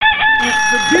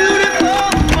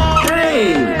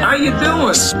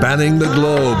Spanning the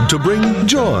globe to bring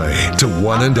joy to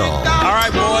one and all. All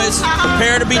right, boys,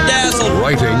 prepare to be dazzled.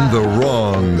 Righting the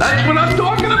wrongs. That's what I'm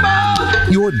talking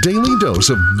about! Your daily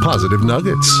dose of positive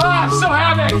nuggets. Oh, I'm so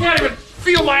happy I can't even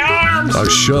feel my arms! A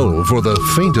show for the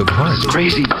faint of heart. It's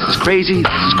crazy, it's crazy,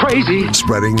 it's crazy.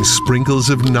 Spreading sprinkles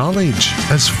of knowledge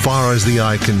as far as the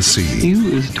eye can see. You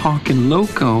is talking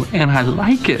loco, and I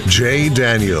like it. Jay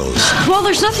Daniels. Well,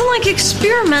 there's nothing like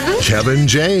experimenting. Kevin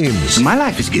James. My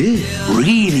life is good,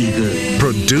 really good.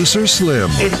 Producer Slim.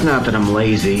 It's not that I'm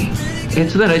lazy.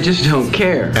 It's that I just don't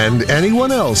care. And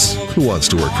anyone else who wants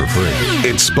to work for free.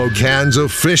 It's Spokane's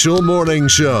official morning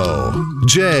show.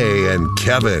 Jay and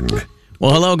Kevin.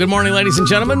 Well, hello, good morning, ladies and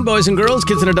gentlemen, boys and girls,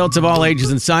 kids and adults of all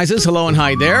ages and sizes. Hello and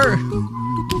hi there.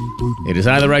 It is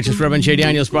I, the Righteous Reverend Jay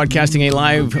Daniels, broadcasting a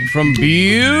live from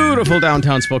beautiful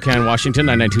downtown Spokane, Washington,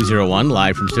 99201,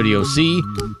 live from Studio C,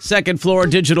 second floor,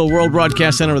 Digital World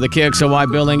Broadcast Center of the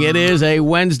KXOY building. It is a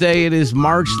Wednesday. It is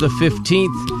March the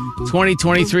 15th,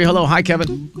 2023. Hello. Hi,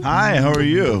 Kevin. Hi, how are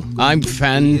you? I'm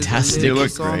fantastic. You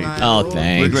look great. Oh,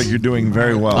 thanks. You look like you're doing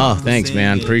very well. Oh, thanks,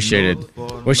 man. Appreciate it.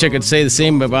 Wish I could say the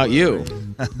same about you.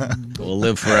 We'll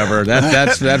live forever.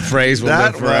 That phrase will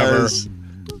live forever.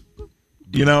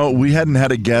 You know, we hadn't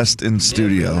had a guest in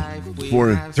studio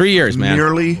for 3 years, man.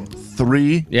 Nearly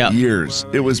 3 years.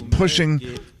 It was pushing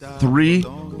 3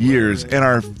 years. And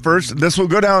our first, this will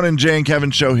go down in Jay and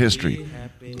Kevin show history.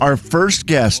 Our first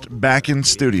guest back in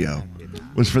studio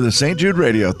was for the St. Jude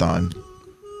Radiothon.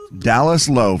 Dallas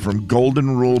Lowe from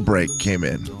Golden Rule Break came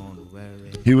in.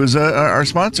 He was our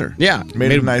sponsor. Yeah.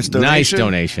 Made a nice donation. Nice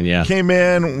donation, yeah. Came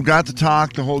in, got to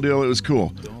talk, the whole deal. It was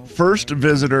cool. First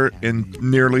visitor in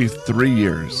nearly 3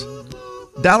 years.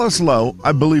 Dallas Lowe,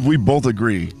 I believe we both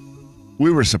agree, we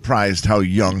were surprised how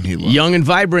young he looked. Young and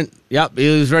vibrant. Yep,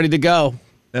 he was ready to go.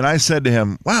 And I said to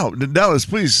him, wow, Dallas,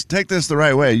 please take this the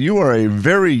right way. You are a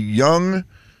very young,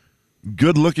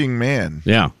 good-looking man.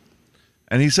 Yeah.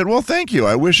 And he said, well, thank you.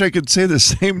 I wish I could say the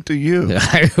same to you.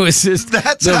 It was just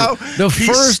That's how the he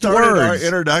first started our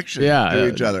introduction to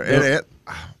each other. And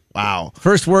wow.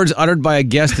 First words uttered by a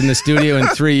guest in the studio in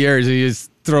 3 years. He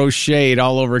just throws shade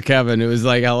all over Kevin. It was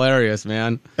like hilarious,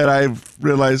 man. And I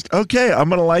realized, okay, I'm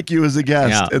going to like you as a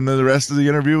guest. Yeah. And then the rest of the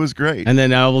interview was great. And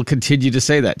then I will continue to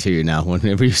say that to you now.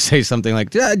 Whenever you say something like,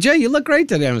 Jay, you look great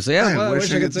today. I'm going to say, I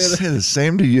wish I could say the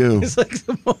same to you. It's like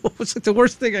the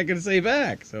worst thing I can say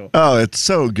back. So. Oh, it's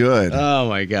so good. Oh,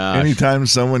 my gosh. Anytime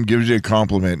someone gives you a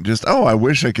compliment, just, I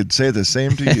wish I could say the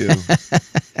same to you.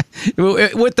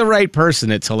 With the right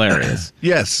person, it's hilarious.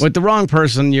 Yes. With the wrong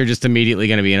person, you're just immediately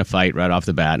going to be in a fight right off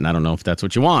the bat, and I don't know if that's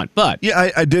what you want. But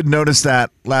yeah, I did notice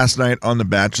that last night on The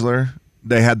Bachelor.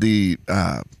 They had the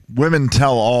Women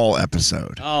Tell All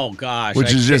episode. Oh, gosh.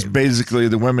 Which is just basically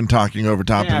the women talking over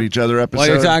top of each other episode. What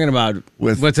are you talking about?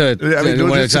 What's a...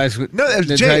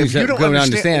 Jay, if you don't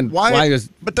understand why...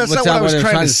 But that's not what I was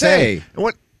trying to say.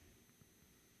 What...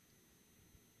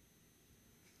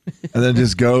 And then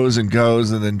just goes and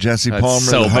goes, and then Jesse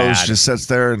Palmer, the host, just sits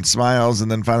there and smiles, and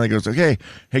then finally goes, okay,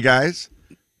 hey guys,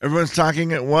 everyone's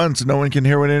talking at once. No one can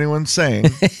hear what anyone's saying.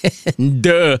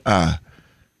 Duh.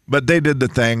 But they did the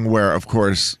thing where, of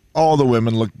course, all the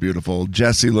women look beautiful.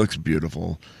 Jesse looks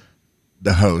beautiful,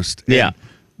 the host. Yeah.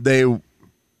 They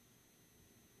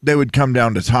would come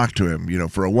down to talk to him,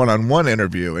 for a one-on-one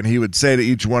interview, and he would say to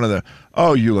each one of them,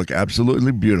 oh, you look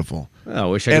absolutely beautiful. I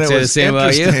wish I could say the same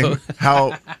about you.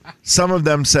 How some of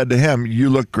them said to him,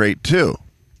 you look great too.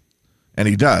 And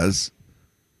he does.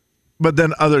 But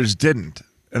then others didn't.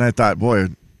 And I thought, boy,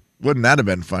 wouldn't that have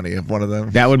been funny if one of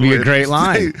them... That would be a great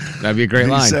line. That'd be a great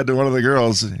line. He said to one of the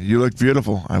girls, you look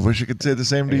beautiful. I wish I could say the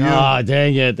same to you. Oh,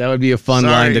 dang it. That would be a fun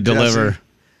line to deliver.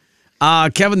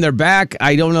 Kevin, they're back.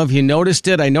 I don't know if you noticed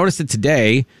it. I noticed it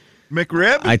today.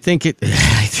 McRib? I think it's...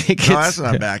 No, that's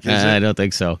not back, is it? I don't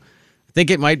think so. I think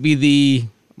it might be the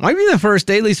first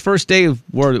day, at least first day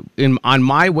on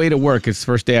my way to work. It's the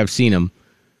first day I've seen him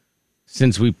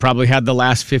since we probably had the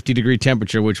last 50-degree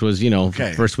temperature, which was,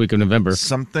 first week of November.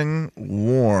 Something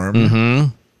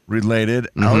warm related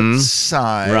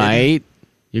outside. Right.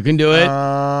 You can do it.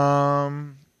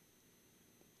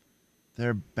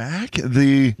 They're back?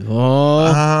 The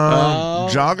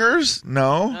joggers?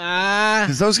 No.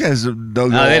 Because those guys,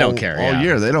 they don't care all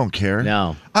year. They don't care.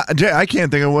 No. Jay, I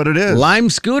can't think of what it is. Lime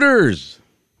scooters.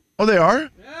 Oh, they are?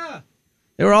 Yeah.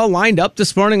 They were all lined up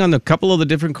this morning on the couple of the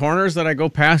different corners that I go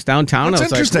past downtown. That's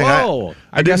interesting. Like, whoa.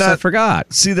 I guess I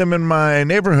forgot. See them in my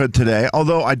neighborhood today,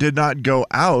 although I did not go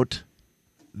out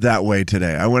that way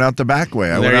today. I went out the back way.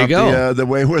 I went out the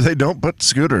way where they don't put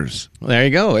scooters. Well, there you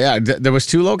go. Yeah, there was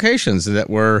two locations that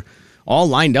were all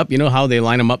lined up. You know how they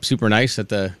line them up super nice at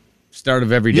the start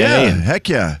of every day. Yeah, and heck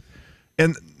yeah.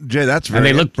 And Jay, that's very.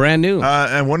 they look brand new.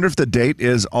 I wonder if the date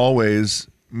is always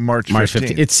March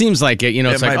 15th. It seems like it.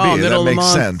 It's like, might be. middle that of the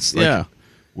makes month. sense. Like, Yeah.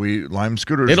 Lime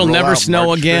scooters. It'll roll never out snow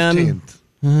March again. 15th.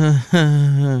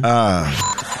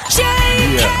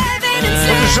 Jay, Yeah. Kevin, and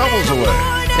Put the Slim. shovels away.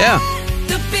 Yeah.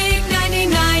 The big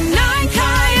 99.9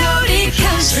 Coyote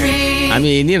Country. I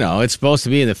mean, it's supposed to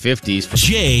be in the 50s.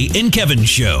 Jay and Kevin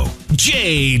Show.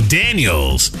 Jay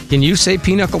Daniels. Can you say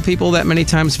pinochle people that many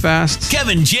times fast?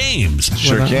 Kevin James.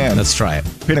 Sure can. Let's try it.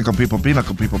 Pinnacle people,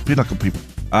 pinnacle people, pinnacle people.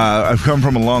 I've come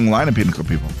from a long line of pinnacle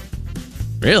people.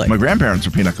 Really? My grandparents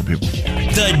were pinnacle people.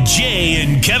 The Jay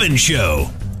and Kevin Show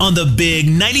on the big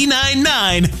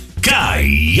 99.9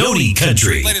 Coyote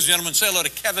Country. Ladies and gentlemen, say hello to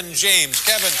Kevin James.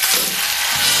 Kevin.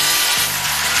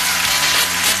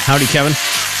 Howdy, Kevin.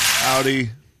 Howdy.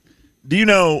 Do you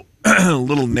know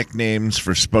little nicknames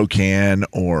for Spokane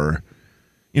or,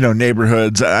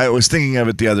 neighborhoods? I was thinking of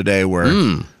it the other day where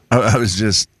I was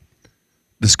just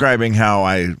describing how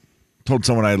I told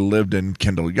someone I lived in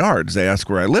Kendall Yards. They asked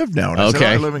where I live now. And I said,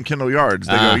 I live in Kendall Yards.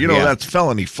 They go, yeah. that's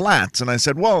Felony Flats. And I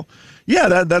said, well,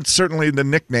 yeah, that's certainly the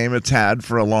nickname it's had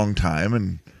for a long time.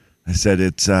 And I said,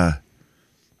 I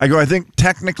think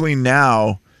technically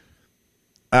now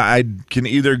I can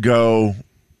either go,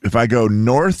 if I go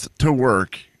north to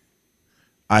work,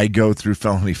 I go through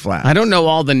Felony Flats. I don't know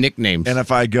all the nicknames. And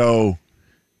if I go,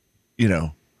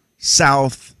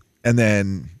 south and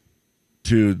then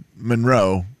to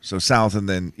Monroe, so south and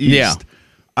then east,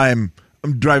 I'm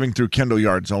driving through Kendall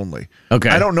Yards only. Okay.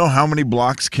 I don't know how many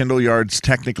blocks Kendall Yards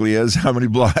technically is, how many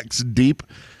blocks deep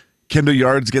Kendall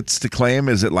Yards gets to claim.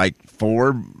 Is it like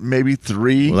 4, maybe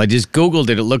 3? Well, I just Googled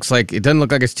it. It doesn't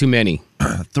look like it's too many.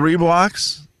 3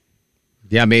 blocks?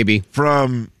 Yeah, maybe.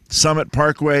 From Summit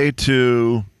Parkway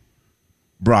to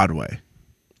Broadway.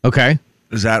 Okay.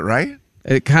 Is that right?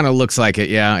 It kind of looks like it,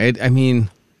 yeah.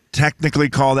 Technically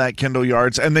call that Kendall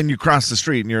Yards, and then you cross the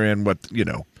street and you're in what,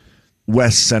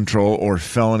 West Central or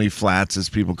Felony Flats, as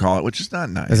people call it, which is not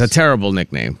nice. It's a terrible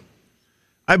nickname.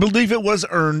 I believe it was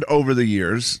earned over the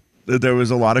years. There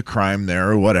was a lot of crime there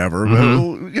or whatever.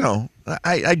 But,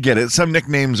 I get it. Some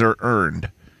nicknames are earned.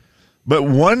 But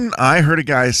one I heard a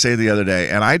guy say the other day,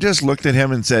 and I just looked at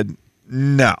him and said,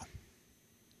 no.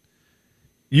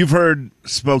 You've heard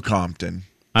Spokompton.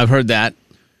 I've heard that.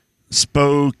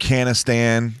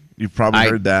 Spokanistan. You've probably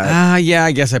heard that. Yeah,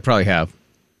 I guess I probably have.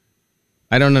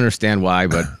 I don't understand why,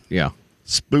 but yeah.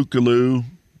 Spookaloo.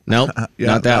 Nope,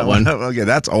 not that one. Okay,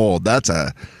 that's old. That's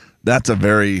a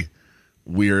very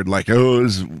weird, like, it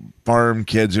was farm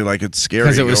kids. You're like, it's scary.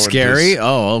 Because it was scary?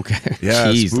 Oh, okay. Yeah,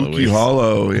 Jeez, Spooky Louise.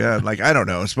 Hollow. Yeah, like, I don't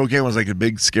know. Spokane was like a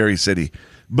big, scary city.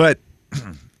 But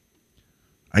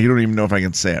I don't even know if I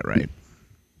can say it right.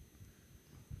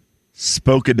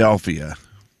 Spokadelphia.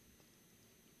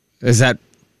 Is that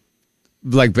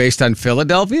like based on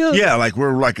Philadelphia? Yeah, like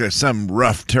we're like some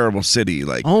rough, terrible city,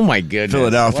 like Oh my goodness.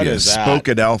 Philadelphia, What is that?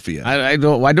 Spokadelphia.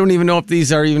 I don't even know if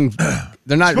these are even.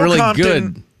 They're not really Spokompton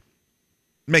good.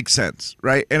 Makes sense,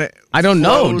 right? And it I don't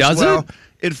know. flows Does well. it?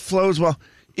 It flows well.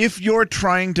 If you're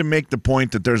trying to make the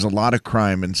point that there's a lot of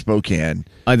crime in Spokane,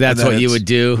 That's and that what you it's- would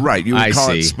do? right? You would I call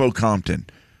see. it Spokompton.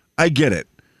 I get it.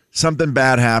 Something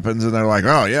bad happens, and they're like,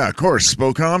 "Oh yeah, of course,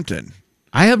 Spokompton."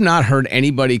 I have not heard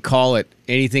anybody call it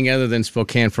anything other than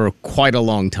Spokane for quite a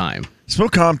long time.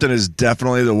 Spokompton is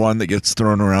definitely the one that gets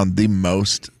thrown around the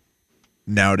most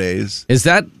nowadays. Is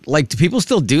that like? Do people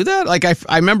still do that? Like I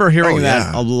remember hearing Oh,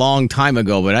 that yeah. a long time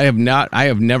ago, but I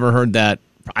have never heard that.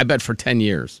 I bet for 10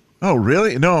 years. Oh,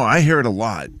 really? No, I hear it a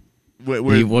lot.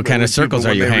 What kind of circles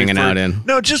are you hanging out in?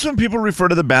 No, just when people refer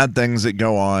to the bad things that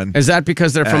go on. Is that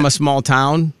because they're from a small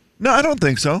town? No, I don't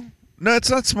think so. No,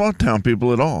 it's not small town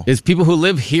people at all. Is people who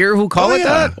live here who call Oh, it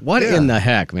yeah. that? What Yeah. in the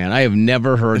heck, man? I have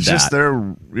never heard It's that. just their,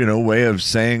 way of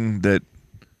saying that.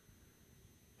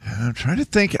 I'm trying to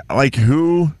think, like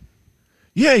who.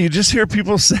 Yeah, you just hear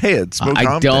people say it.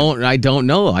 I don't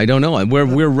know.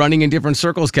 We're running in different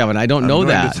circles, Kevin. I don't know I'm going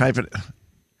that. to type it.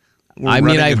 We're I mean,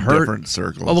 running I've in heard different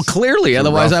circles. Well, clearly, It's a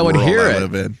otherwise rough I would world hear I it.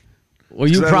 live in. Well,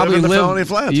 you 'Cause I probably live in the live. Felony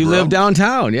Flats, You bro. live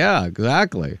downtown. Yeah,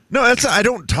 exactly. No, I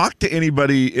don't talk to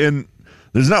anybody in.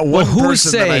 There's not one who's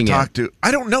person that I saying it? talk to.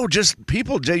 I don't know. Just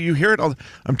people. Jay, you hear it all.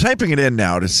 I'm typing it in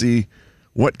now to see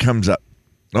what comes up.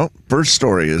 Well, first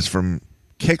story is from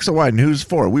Cakes of Wide News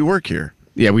 4. We work here.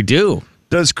 Yeah, we do.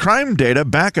 Does crime data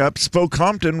back up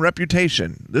Spokompton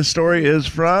reputation? This story is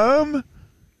from.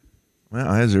 Well,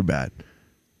 eyes are bad.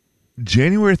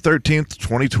 January 13th,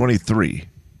 2023.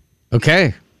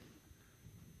 Okay.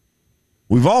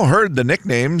 We've all heard the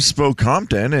nickname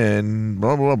Spokompton and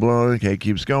blah, blah, blah. Okay,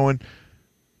 keeps going.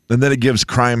 And then it gives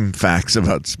crime facts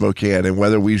about Spokane and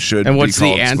whether we should. And what's be the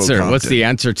called answer? Spokompton. What's the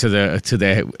answer to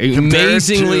the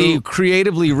amazingly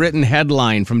creatively written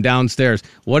headline from downstairs?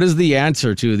 What is the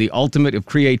answer to the ultimate of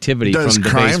creativity Does from the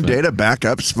crime basement? data back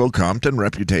up Spokompton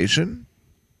reputation?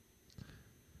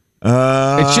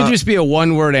 It should just be a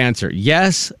one-word answer.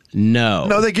 Yes, no.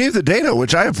 No, they gave the data,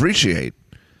 which I appreciate.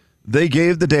 They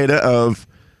gave the data of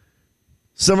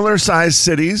similar sized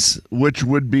cities, which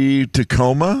would be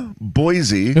Tacoma,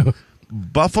 Boise,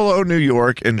 Buffalo, New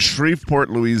York, and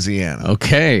Shreveport, Louisiana.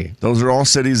 Okay. Those are all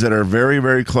cities that are very,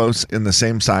 very close in the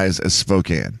same size as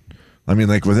Spokane. I mean,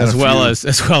 like within as well as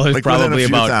like probably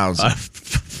about thousand.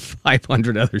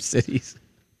 500 other cities.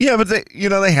 Yeah, but they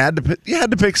had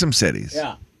to pick some cities.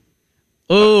 Yeah.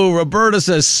 Oh, Roberta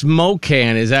says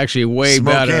Spokane is actually way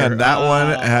better. Spokane, that one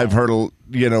I've heard.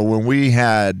 When we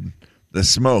had the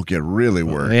smoke, it really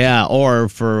worked. Yeah, or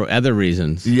for other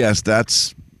reasons. Yes,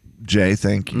 that's Jay.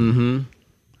 Thank you.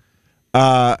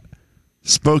 Mm-hmm.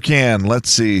 Spokane. Let's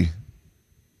see.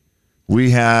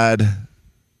 We had.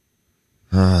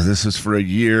 This was for a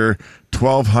year.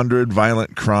 1,200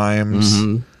 violent crimes.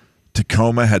 Mm-hmm.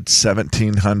 Tacoma had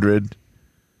 1,700.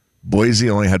 Boise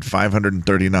only had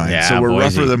 539. Yeah, so we're Boise.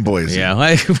 rougher than Boise. Yeah.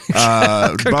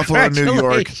 Buffalo, New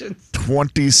York, Congratulations.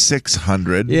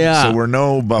 2,600. Yeah. So we're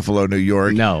no Buffalo, New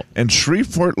York. No. And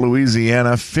Shreveport,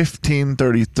 Louisiana,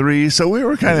 1,533. So we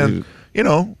were kind of,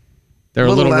 They're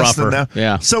a little less rougher. than that.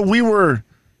 Yeah. So we were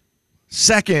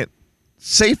second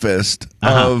safest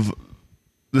of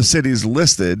the cities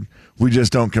listed. We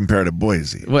just don't compare to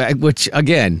Boise. Which,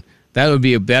 again, that would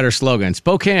be a better slogan.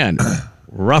 Spokane,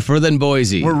 rougher than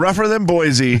Boise. We're rougher than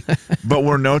Boise, but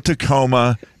we're no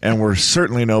Tacoma, and we're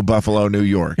certainly no Buffalo, New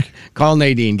York. Call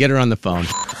Nadine. Get her on the phone.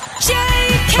 Jay,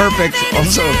 Perfect. Kevin, and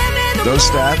Also, Slim in the those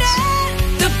morning.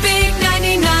 stats. The big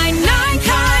 99.9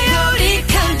 Coyote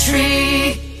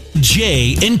Country.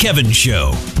 Jay and Kevin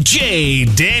Show. Jay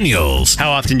Daniels.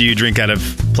 How often do you drink out of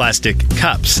plastic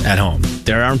cups at home?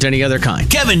 There aren't any other kind.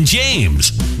 Kevin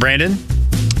James. Brandon?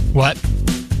 What?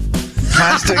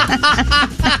 Plastic.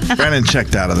 Brandon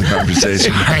checked out of the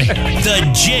conversation. The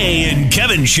Jay and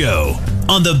Kevin Show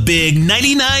on the big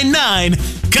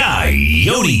 99.9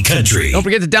 Coyote Country. Don't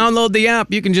forget to download the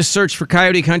app. You can just search for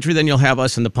Coyote Country. Then you'll have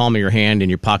us in the palm of your hand, in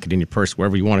your pocket, in your purse,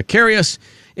 wherever you want to carry us.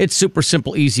 It's super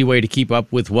simple, easy way to keep up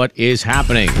with what is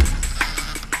happening.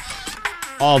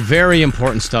 All very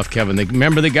important stuff, Kevin.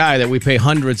 Remember the guy that we pay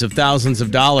hundreds of thousands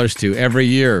of dollars to every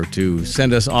year to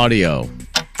send us audio.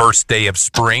 First day of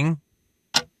spring,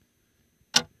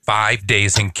 5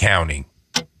 days and counting.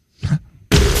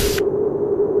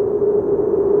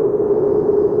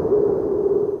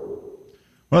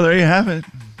 Well, there you have it.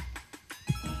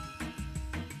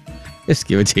 Just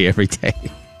give it to you every day.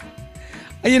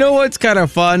 You know what's kind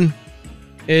of fun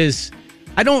is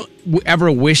I don't ever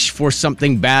wish for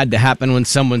something bad to happen when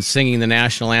someone's singing the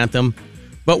national anthem.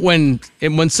 But when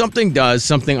something does,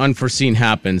 something unforeseen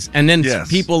happens, and then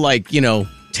people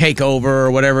take over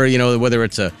or whatever, whether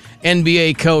it's a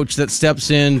NBA coach that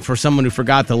steps in for someone who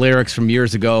forgot the lyrics from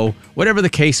years ago, whatever the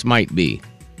case might be.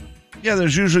 Yeah,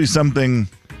 there's usually something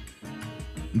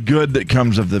good that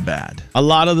comes of the bad. A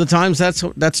lot of the times that's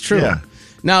true. Yeah.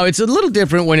 Now, it's a little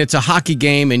different when it's a hockey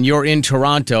game and you're in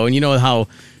Toronto and you know how,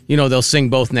 they'll sing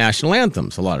both national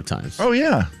anthems a lot of times. Oh,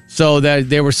 yeah. So that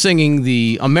they were singing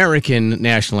the American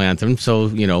national anthem. So,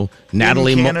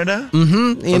 Natalie... In Canada?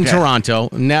 In Toronto.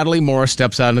 Natalie Morris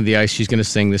steps out on the ice. She's going to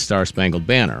sing the Star Spangled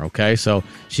Banner, okay? So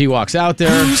she walks out there.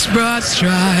 Whose broad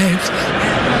stripes?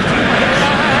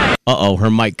 Uh-oh, her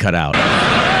mic cut out.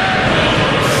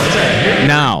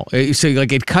 Now, so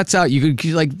it cuts out. You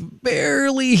could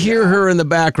barely hear her in the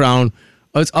background.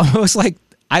 It's almost like,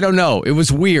 I don't know. It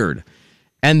was weird.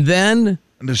 And then...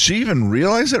 Does she even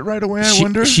realize it right away, I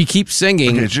wonder? She keeps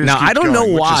singing. Okay, now, I don't know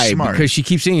why, because because she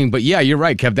keeps singing. But yeah, you're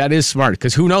right, Kev. That is smart.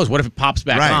 Because who knows? What if it pops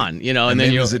back on? And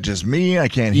then is it just me? I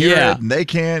can't hear it, and they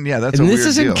can. Yeah, that's a weird deal. And this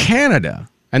is in Canada.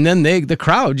 And then the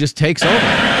crowd just takes over.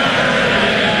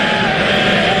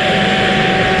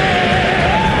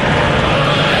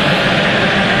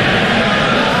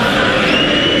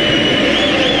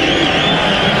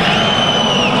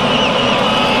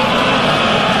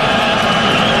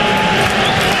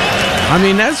 I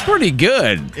mean, that's pretty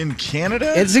good. In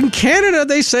Canada? It's in Canada.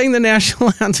 They sang the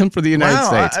national anthem for the United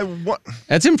States.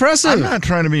 That's impressive. I'm not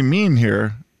trying to be mean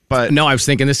here, but... No, I was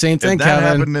thinking the same thing, if that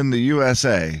Kevin. happened in the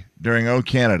USA during O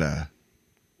Canada...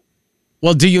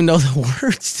 Well, do you know the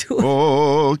words to it?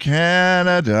 Oh,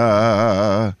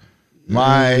 Canada,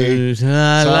 my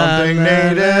something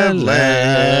native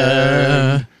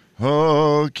land.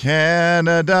 Oh,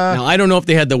 Canada. Now, I don't know if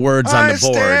they had the words on the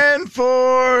board. I stand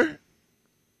for...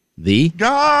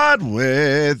 God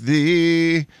with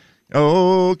thee,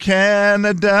 oh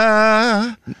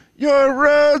Canada, your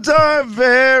roads are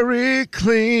very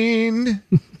clean.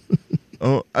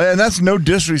 Oh, and that's no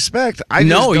disrespect.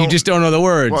 You just don't know the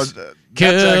words. Well,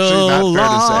 that's actually not fair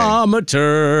to say.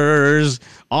 Kilometers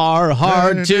are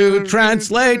hard to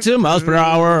translate to miles per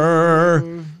hour.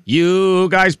 You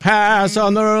guys pass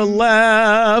on the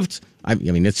left. I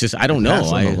mean, it's just, I don't know.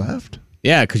 Pass on the left?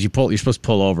 Yeah, because you're supposed to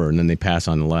pull over and then they pass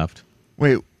on the left.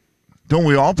 Wait, don't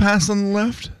we all pass on the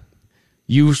left?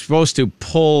 You're supposed to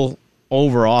pull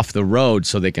over off the road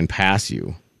so they can pass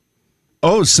you.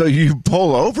 Oh, so you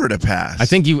pull over to pass? I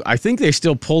think they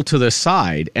still pull to the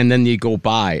side and then you go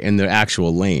by in the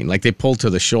actual lane. Like they pull to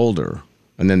the shoulder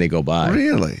and then they go by.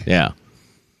 Really? Yeah.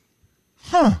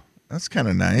 Huh. That's kind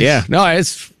of nice. Yeah. No,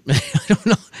 it's I don't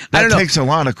know. That takes a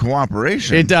lot of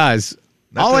cooperation. It does.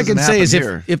 That all I can say is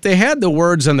here. if they had the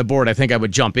words on the board, I think I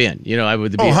would jump in. I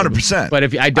would be 100%. But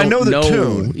if I don't know the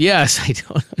tune. Yes, I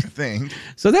don't. I think.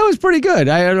 So that was pretty good.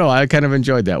 I don't know. I kind of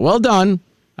enjoyed that. Well done.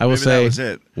 I will say that was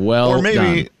it. Well or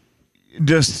maybe done.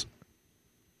 Just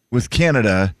with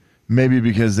Canada, maybe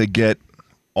because they get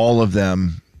all of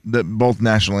them, both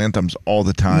national anthems all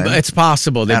the time. It's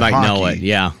possible they might know it.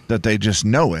 Yeah. That they just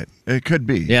know it. It could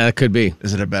be. Yeah, it could be.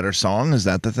 Is it a better song? Is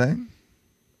that the thing?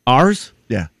 Ours?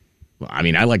 Yeah. Well, I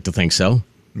mean, I like to think so.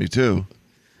 Me too.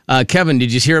 Kevin,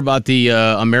 did you hear about the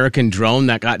American drone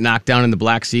that got knocked down in the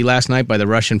Black Sea last night by the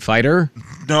Russian fighter?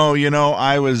 No,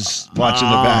 I was watching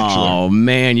The Bachelor. Oh,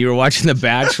 man, you were watching The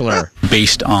Bachelor.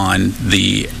 Based on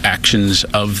the actions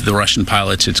of the Russian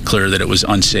pilots, it's clear that it was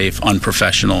unsafe,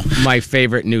 unprofessional. My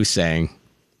favorite new saying.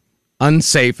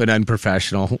 Unsafe and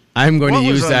unprofessional. I'm going to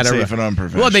use that. Unsafe and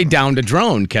unprofessional? Well, they downed a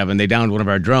drone, Kevin. They downed one of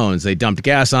our drones. They dumped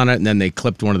gas on it, and then they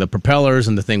clipped one of the propellers,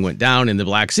 and the thing went down in the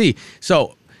Black Sea.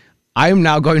 So I am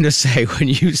now going to say, when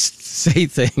you say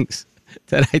things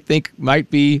that I think might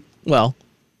be, well,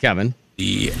 Kevin.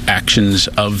 The actions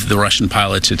of the Russian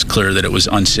pilots, it's clear that it was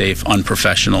unsafe,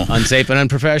 unprofessional. Unsafe and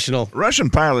unprofessional. Russian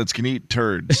pilots can eat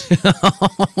turds.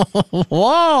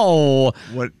 Whoa.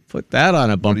 What? Put that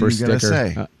on a bumper sticker. What are you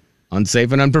going to say?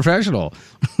 Unsafe and unprofessional.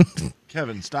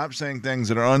 Kevin, stop saying things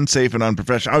that are unsafe and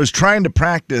unprofessional. I was trying to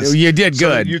practice. You did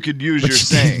good. So you could use your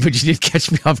saying. But you did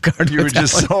catch me off guard. You were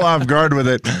just so off guard with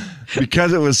it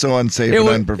because it was so unsafe and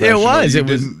unprofessional. It was.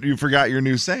 You forgot your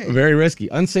new saying. Very risky.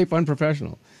 Unsafe,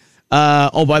 unprofessional.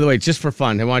 Oh, by the way, just for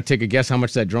fun, I want to take a guess how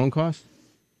much that drone cost?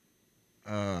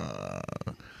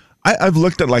 I've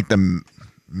looked at like the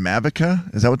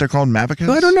Mavica. Is that what they're called? Mavicas?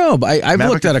 I don't know, but I've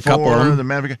looked at a couple of them. The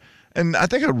Mavica. And I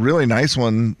think a really nice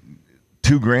one,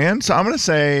 $2,000. So I'm going to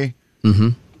say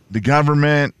the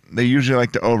government, they usually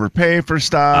like to overpay for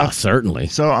stuff. Certainly.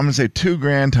 So I'm going to say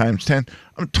 $2,000 times 10,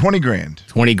 $20,000.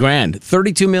 $20,000.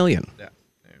 $32 million. Yeah.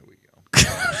 There we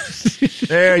go.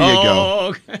 There you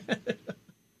go. Okay.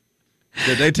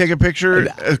 Did they take a picture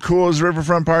as cool as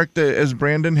Riverfront Park as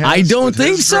Brandon has? I don't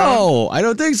think so. I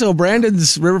don't think so.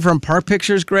 Brandon's Riverfront Park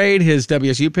picture is great. His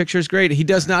WSU picture is great. He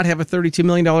does not have a $32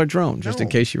 million drone, just in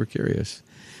case you were curious.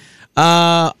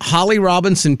 Holly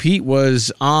Robinson Pete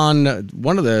was on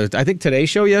one of the, I think, Today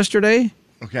Show yesterday.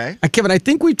 Okay. Kevin, I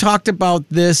think we talked about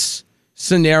this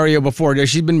scenario before.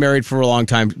 She's been married for a long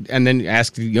time, and then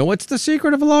asked, what's the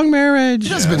secret of a long marriage?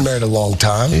 She's been married a long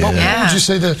time. Yeah. What would you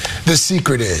say the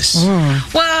secret is?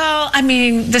 Well, I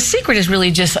mean, the secret is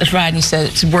really just, as Rodney said,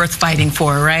 it's worth fighting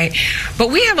for, right? But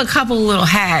we have a couple little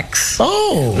hacks.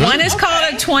 Oh. One is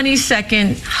called a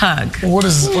 20-second hug.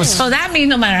 What's So that means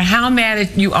no matter how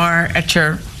mad you are at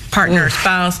your partner or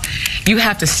spouse, you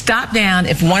have to stop down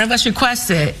if one of us requests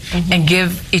it and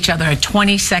give each other a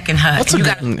 20-second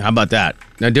hug. How about that?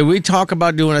 Now, did we talk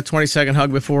about doing a 20-second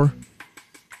hug before?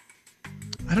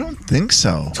 I don't think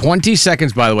so. 20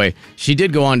 seconds, by the way. She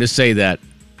did go on to say that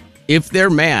if they're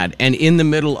mad and in the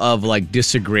middle of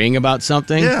disagreeing about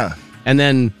something, and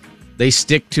then they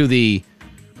stick to the,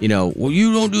 well,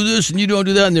 you don't do this and you don't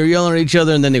do that, and they're yelling at each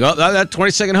other, and then they go, that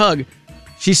 20-second hug.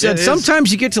 She said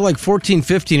sometimes you get to 14,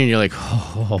 15, and you're like,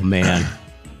 oh, man.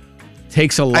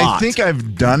 Takes a lot. I think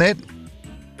I've done it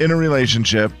in a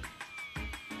relationship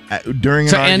during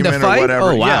an argument or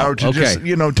whatever. Oh, wow. Yeah, or to just,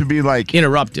 to be like...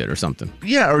 interrupted or something.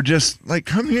 Yeah, or just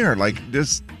come here.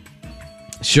 Just...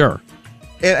 Sure.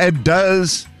 It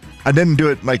does... I didn't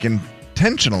do it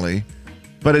intentionally,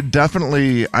 but it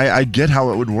definitely... I get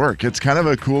how it would work. It's kind of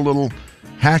a cool little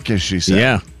hack, as she said.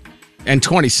 Yeah. And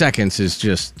 20 seconds is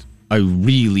just... a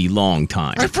really long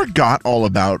time. I forgot all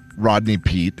about Rodney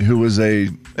Pete, who was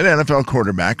an NFL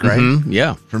quarterback, right? Mm-hmm,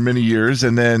 yeah. For many years.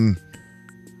 And then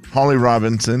Holly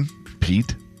Robinson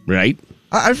Pete. Right.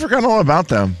 I forgot all about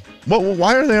them.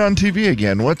 Why are they on TV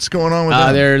again? What's going on with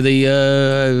them?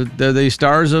 They're the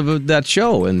stars of that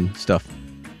show and stuff.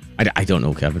 I don't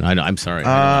know, Kevin. I'm sorry.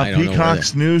 I don't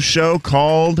Peacock's new show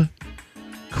called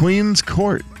Queen's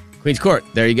Court. Queen's Court.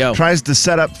 There you go. Tries to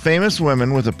set up famous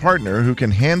women with a partner who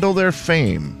can handle their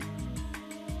fame.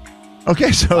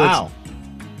 Okay, so wow.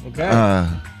 Okay.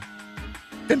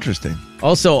 Interesting.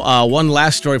 Also, one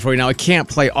last story for you. Now, I can't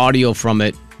play audio from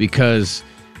it because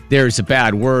there's a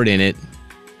bad word in it.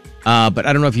 But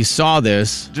I don't know if you saw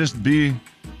this. Just be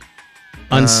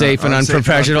unsafe and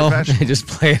unprofessional. Just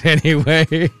play it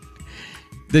anyway.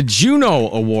 The Juno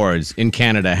Awards in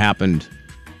Canada happened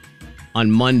on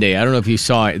Monday. I don't know if you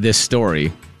saw this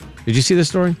story. Did you see this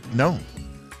story? No.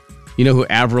 You know who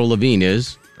Avril Lavigne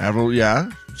is? Avril,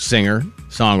 yeah. Singer,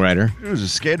 songwriter. He was a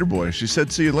skater boy. She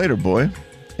said, "See you later, boy."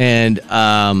 And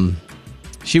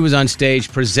she was on stage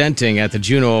presenting at the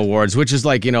Juno Awards, which is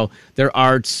like, their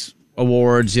arts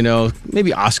awards,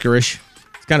 maybe Oscar-ish.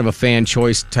 It's kind of a fan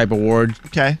choice type award.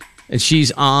 Okay. And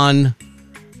she's on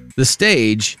the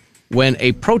stage when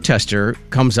a protester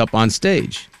comes up on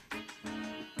stage.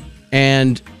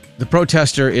 And the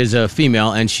protester is a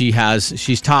female, and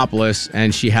she's topless,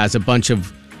 and she has a bunch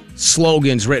of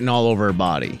slogans written all over her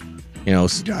body.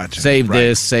 Gotcha. Save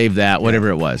this, save that, whatever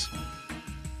it was.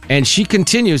 And she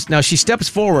continues. Now she steps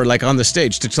forward, like on the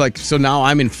stage, so now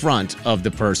I'm in front of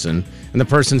the person, and the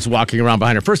person's walking around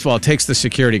behind her. First of all, it takes the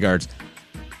security guards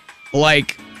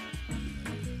like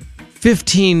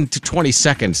 15 to 20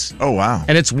 seconds. Oh, wow.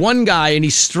 And it's one guy, and he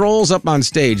strolls up on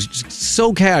stage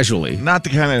so casually. Not the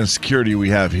kind of security we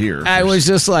have here. I was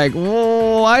just like,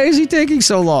 whoa, why is he taking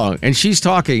so long? And she's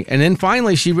talking. And then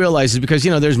finally she realizes, because,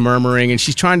 there's murmuring, and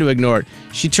she's trying to ignore it.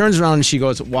 She turns around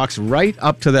and walks right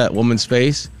up to that woman's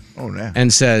face. Oh, man.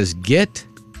 And says, "Get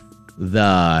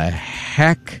the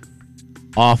heck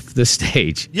off the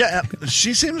stage." Yeah,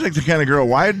 she seems like the kind of girl.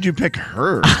 Why did you pick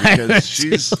her? Because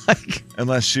she's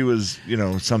unless she was,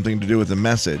 something to do with the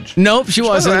message. Nope, she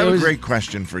wasn't. I have a great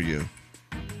question for you.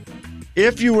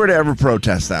 If you were to ever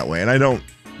protest that way, and I don't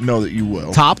know that you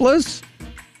will, topless,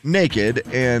 naked,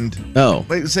 and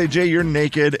like say, Jay, you're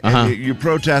naked, and you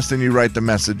protest, and you write the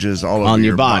messages all over on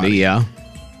your body. Yeah.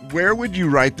 Where would you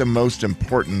write the most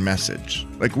important message?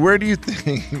 Like, where do you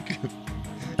think?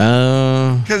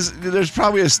 Because there's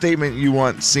probably a statement you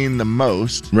want seen the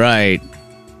most. Right.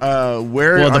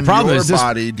 Where on your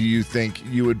body do you think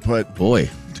you would put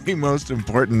the most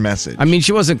important message? I mean,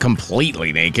 she wasn't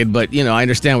completely naked, but, I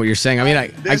understand what you're saying. I mean,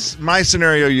 my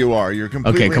scenario, you're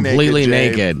completely naked. Okay, completely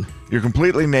naked. You're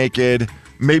completely naked.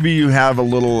 Maybe you have a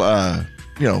little,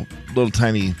 little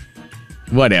tiny...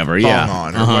 Whatever, yeah.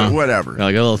 On or whatever.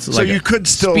 Like a little, so you could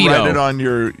still write it on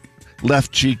your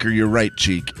left cheek or your right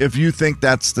cheek. If you think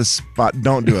that's the spot,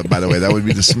 don't do it, by the way. That would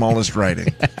be the smallest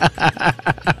writing.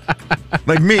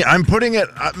 Like me, I'm putting it,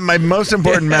 my most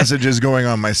important message is going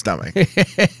on my stomach.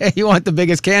 You want the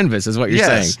biggest canvas is what you're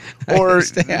saying. Or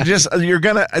just,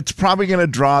 it's probably going to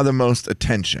draw the most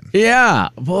attention. Yeah.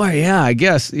 Boy, yeah, I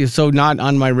guess. So not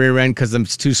on my rear end because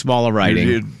it's too small a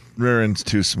writing. Rear end's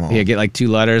too small. Yeah, get like 2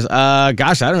 letters.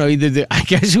 Gosh, I don't know. I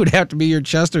guess it would have to be your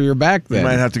chest or your back then. You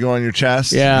might have to go on your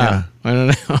chest. Yeah. I don't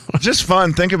know. Just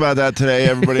fun. Think about that today,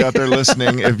 everybody out there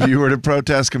listening. If you were to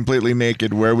protest completely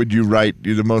naked, where would you write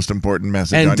the most important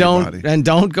message on your body? And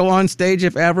don't go on stage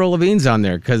if Avril Lavigne's on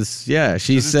there, because,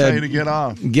 she said, tell you to get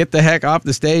off. Get the heck off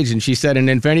the stage. And she said, and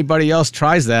if anybody else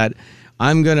tries that,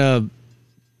 I'm going to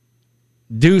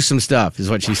do some stuff, is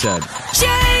what she said.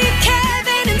 Jay,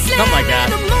 Kevin, and Slim. Something like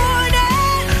that.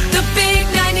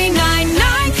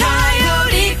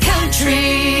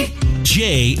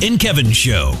 Jay and Kevin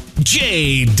Show.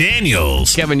 Jay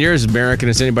Daniels. Kevin, you're as American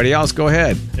as anybody else. Go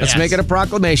ahead. Let's make it a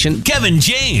proclamation. Kevin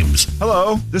James.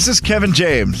 Hello, this is Kevin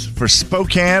James for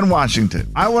Spokane,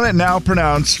 Washington. I want it now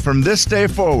pronounced from this day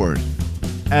forward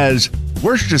as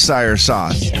Worcestershire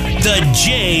sauce. The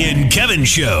Jay and Kevin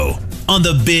Show on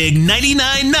the Big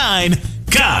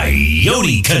 99.9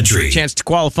 Coyote Country. Chance to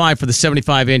qualify for the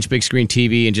 75-inch big screen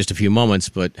TV in just a few moments,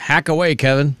 but hack away,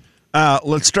 Kevin.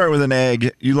 Let's start with an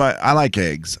egg. I like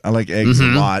eggs. I like eggs a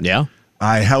lot. Yeah.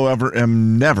 I, however, I've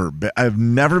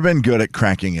never been good at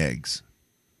cracking eggs.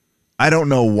 I don't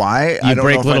know why. You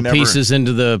break little pieces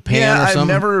into the pan or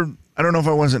something? I don't know if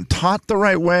I wasn't taught the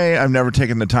right way. I've never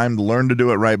taken the time to learn to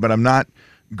do it right, but I'm not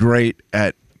great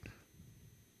at,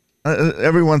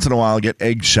 every once in a while I get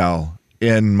eggshell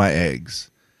in my eggs.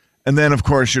 And then, of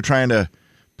course, you're trying to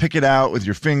pick it out with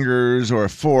your fingers or a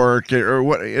fork or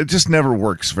what. It just never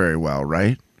works very well,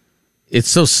 right? It's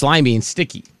so slimy and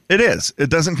sticky. It is. It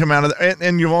doesn't come out of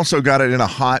and you've also got it in a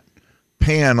hot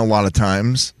pan a lot of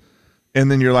times.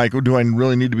 And then you're like, well, do I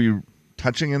really need to be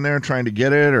touching in there trying to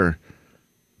get it, or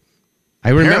I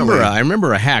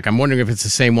remember a hack. I'm wondering if it's the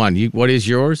same one. What is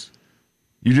yours?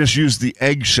 You just use the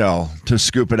eggshell to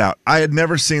scoop it out. I had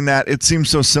never seen that. It seems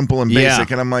so simple and basic,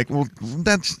 and I'm like, well,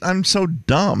 I'm so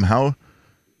dumb. How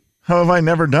have I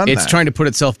never done that? It's trying to put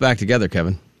itself back together,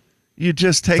 Kevin. You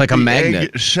just take the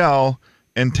eggshell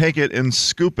and take it and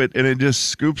scoop it, and it just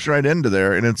scoops right into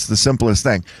there, and it's the simplest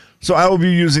thing. So I will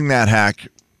be using that hack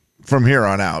from here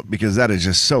on out because that is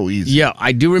just so easy. Yeah,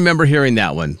 I do remember hearing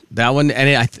that one. And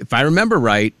if I remember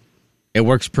right, it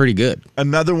works pretty good.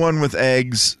 Another one with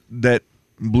eggs that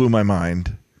blew my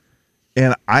mind,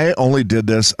 and I only did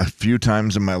this a few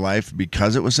times in my life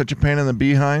because it was such a pain in the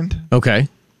behind. Okay.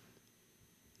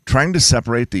 Trying to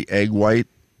separate the egg white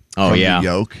from the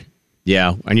yolk.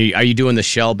 Yeah, and are you doing the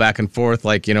shell back and forth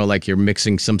like you're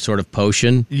mixing some sort of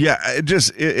potion? Yeah,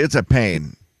 it's a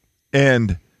pain.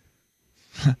 And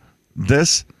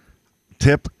this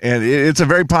tip, and it's a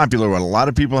very popular one. A lot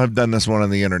of people have done this one on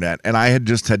the internet, and I had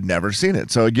never seen it.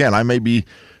 So again, I may be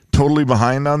totally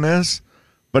behind on this,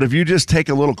 but if you just take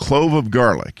a little clove of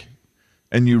garlic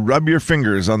and you rub your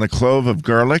fingers on the clove of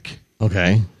garlic,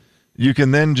 okay, you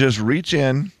can then just reach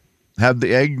in, have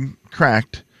the egg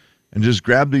cracked, and just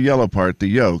grab the yellow part, the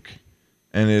yolk,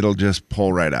 and it'll just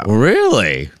pull right out.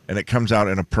 Really? And it comes out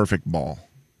in a perfect ball.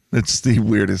 It's the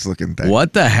weirdest looking thing.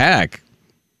 What the heck?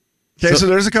 Okay, so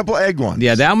there's a couple egg ones.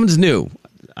 Yeah, that one's new.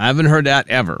 I haven't heard that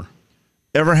ever.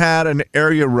 Ever had an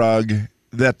area rug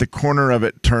that the corner of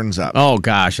it turns up? Oh,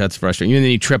 gosh, that's frustrating. And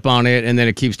then you trip on it, and then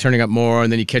it keeps turning up more, and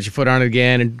then you catch your foot on it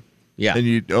again, and yeah. And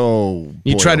you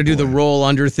try to do the roll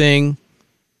under thing.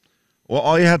 Well,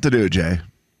 all you have to do, Jay,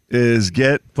 is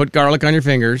put garlic on your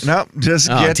fingers. No, just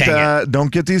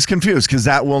don't get these confused because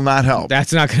that will not help.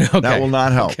 That's not going to help. That will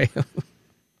not help. Okay.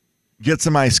 Get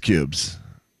some ice cubes.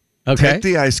 Okay. Take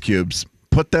the ice cubes,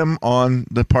 put them on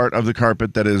the part of the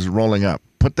carpet that is rolling up.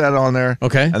 Put that on there.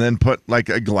 Okay. And then put like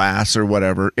a glass or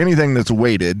whatever, anything that's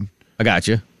weighted. I got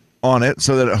you. On it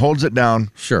so that it holds it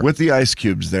down. Sure. With the ice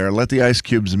cubes there. Let the ice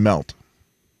cubes melt.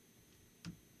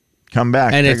 Come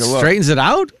back. And take it a look. straightens it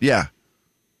out? Yeah.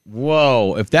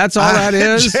 Whoa, if that's all that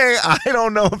is. Jay, I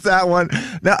don't know if that one.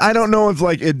 Now, I don't know if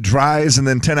like it dries and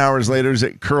then 10 hours later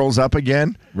it curls up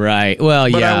again. Right. Well,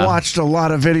 but yeah. I watched a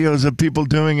lot of videos of people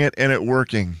doing it and it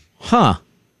working. Huh.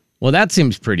 Well, that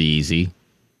seems pretty easy.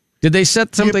 Did they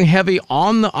set something heavy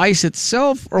on the ice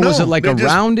itself, or was it like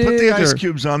around it? Put the ice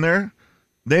cubes on there.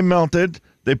 They melted.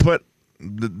 They put.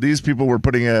 These people were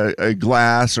putting a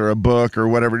glass or a book or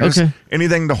whatever. Just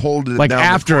anything to hold it like down.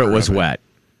 After it was wet.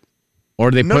 Or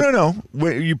they No.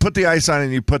 You put the ice on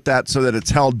and you put that so that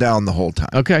it's held down the whole time.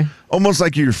 Okay. Almost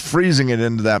like you're freezing it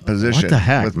into that position. What the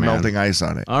heck, with man? melting ice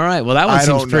on it. All right. Well, that one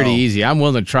seems pretty easy. I'm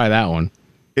willing to try that one.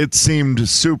 It seemed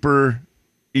super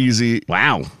easy.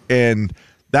 Wow. And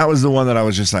that was the one that I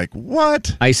was just like,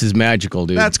 what? Ice is magical,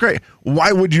 dude. That's great.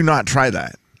 Why would you not try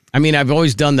that? I mean, I've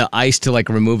always done the ice to like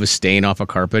remove a stain off a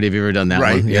carpet. Have you ever done that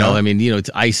one? You know, I mean,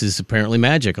 ice is apparently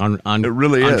magic on it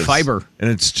really on is. fiber. And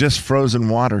it's just frozen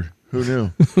water. Who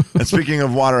knew? And speaking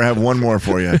of water, I have one more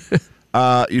for you.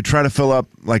 You try to fill up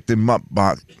like the mop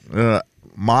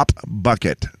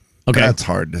bucket. Okay. That's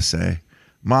hard to say.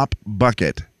 Mop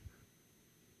bucket.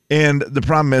 And the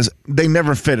problem is they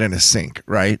never fit in a sink,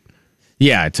 right?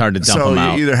 Yeah, it's hard to dump them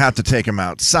out. So you either have to take them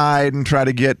outside and try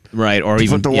to get or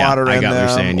even put the water in I got them. What you're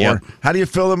saying. Yeah. How do you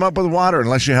fill them up with water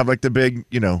unless you have like the big,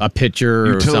 a pitcher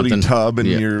utility or something. tub in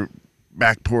your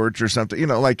back porch or something?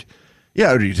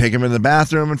 Or do you take them in the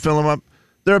bathroom and fill them up?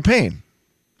 They're a pain.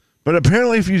 But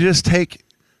apparently, if you just take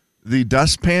the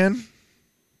dustpan,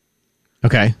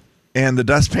 okay, and the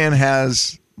dustpan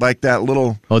has like that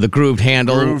little the grooved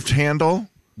handle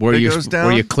where you goes down,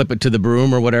 where you clip it to the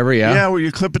broom or whatever, yeah, where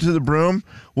you clip it to the broom.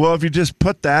 Well, if you just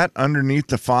put that underneath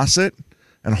the faucet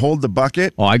and hold the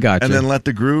bucket, I got you, and then let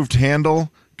the grooved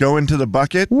handle go into the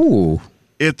bucket. Ooh,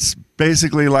 it's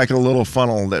basically like a little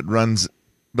funnel that runs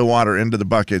the water into the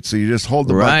bucket. So you just hold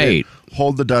the bucket,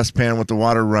 hold the dustpan with the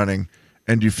water running,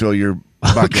 and you fill your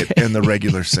bucket in the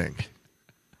regular sink.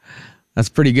 That's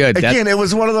pretty good. Again, it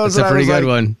was one of those. That's a pretty good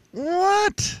one.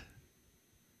 What?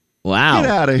 Wow! Get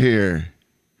out of here!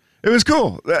 It was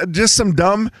cool. Just some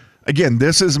dumb. Again,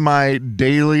 this is my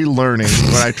daily learning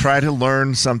when I try to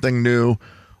learn something new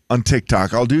on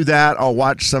TikTok. I'll do that. I'll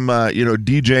watch some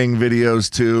DJing videos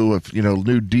too of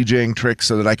new DJing tricks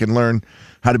so that I can learn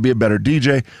how to be a better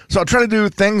DJ. So I'll try to do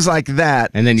things like that.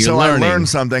 And then I learn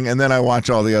something, and then I watch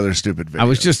all the other stupid videos. I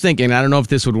was just thinking, I don't know if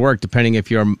this would work, depending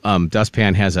if your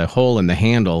dustpan has a hole in the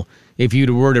handle. If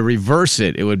you were to reverse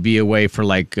it, it would be a way for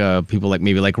people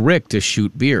maybe like Rick to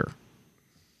shoot beer.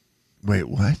 Wait,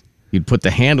 what? You'd put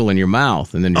the handle in your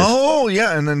mouth and then just... Oh,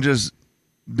 yeah, and then just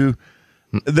do...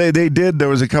 They did. There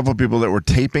was a couple of people that were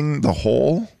taping the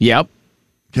hole. Yep.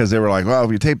 Because they were like, well,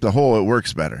 if you tape the hole, it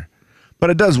works better. But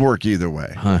it does work either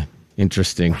way. Huh.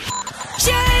 Interesting.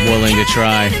 Willing to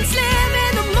try.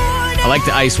 I like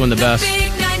the ice one the best.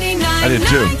 I did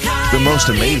too. The most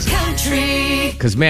amazing. Because, man,